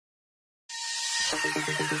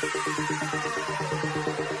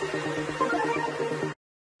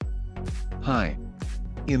Hi.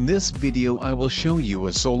 In this video I will show you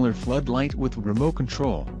a solar floodlight with remote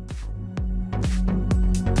control.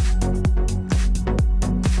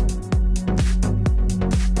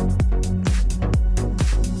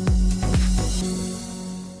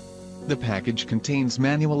 The package contains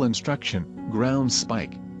manual instruction, ground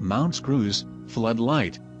spike, mount screws,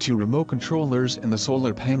 floodlight, 2 remote controllers and the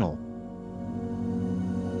solar panel.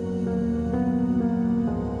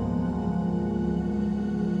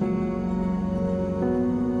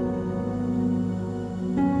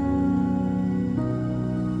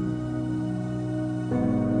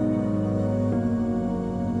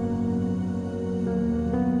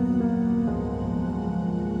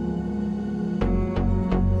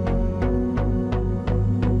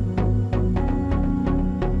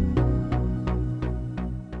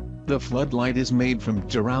 The floodlight is made from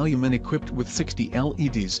duralumin equipped with 60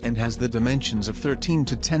 LEDs and has the dimensions of 13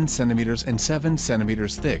 to 10 cm and 7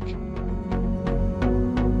 cm thick.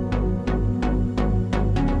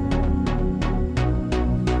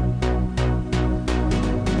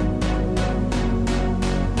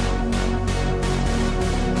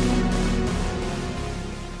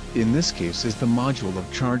 In this case is the module of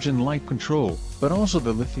charge and light control, but also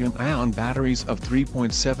the lithium-ion batteries of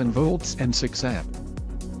 3.7 volts and 6 amp.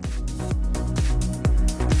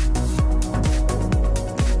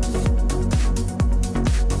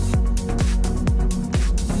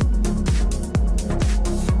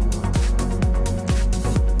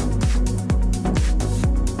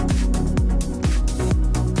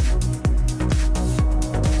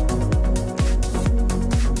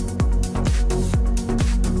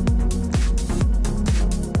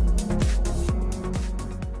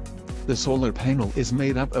 The solar panel is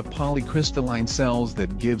made up of polycrystalline cells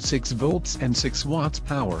that give 6 volts and 6 watts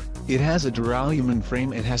power. It has a duralumin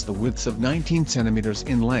frame. It has the widths of 19 cm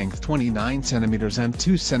in length, 29 cm and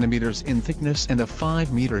 2 cm in thickness, and a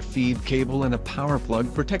 5-meter feed cable and a power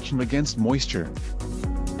plug protection against moisture.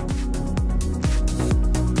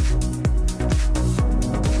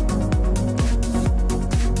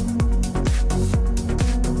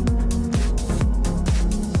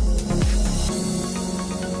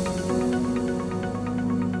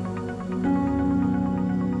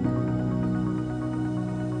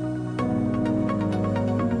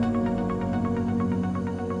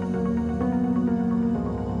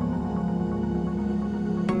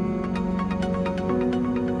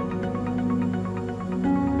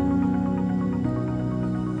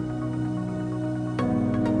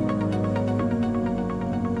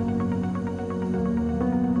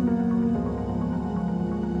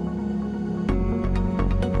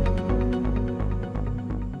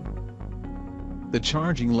 The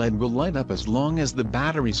charging LED will light up as long as the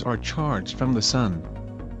batteries are charged from the sun.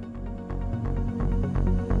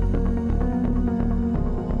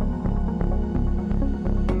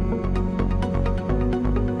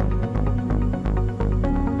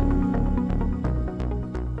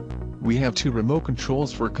 We have 2 remote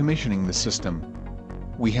controls for commissioning the system.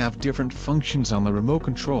 We have different functions on the remote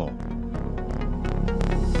control.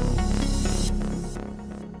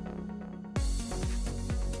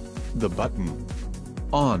 The button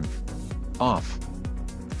on, off,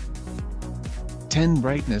 10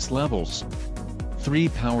 brightness levels, 3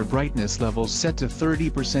 power brightness levels set to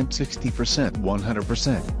 30%, 60%,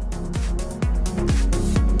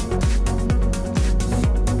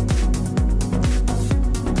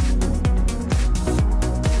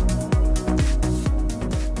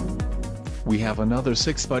 We have another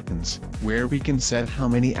 6 buttons, where we can set how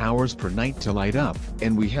many hours per night to light up,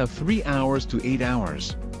 and we have 3 hours to 8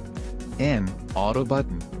 hours. N, auto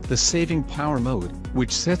button, the saving power mode,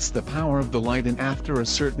 which sets the power of the light in after a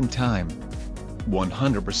certain time.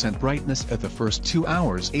 100% brightness at the first 2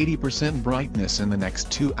 hours, 80% brightness in the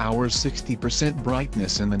next 2 hours, 60%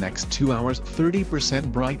 brightness in the next 2 hours,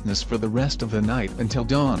 30% brightness for the rest of the night until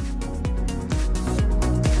dawn.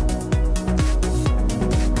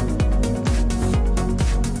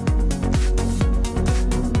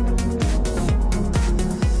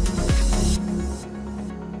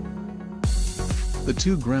 The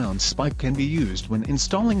 2 ground spike can be used when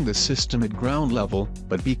installing the system at ground level,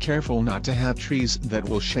 but be careful not to have trees that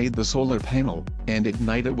will shade the solar panel, and at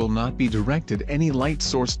night it will not be directed any light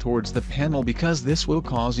source towards the panel because this will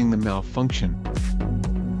causing the malfunction.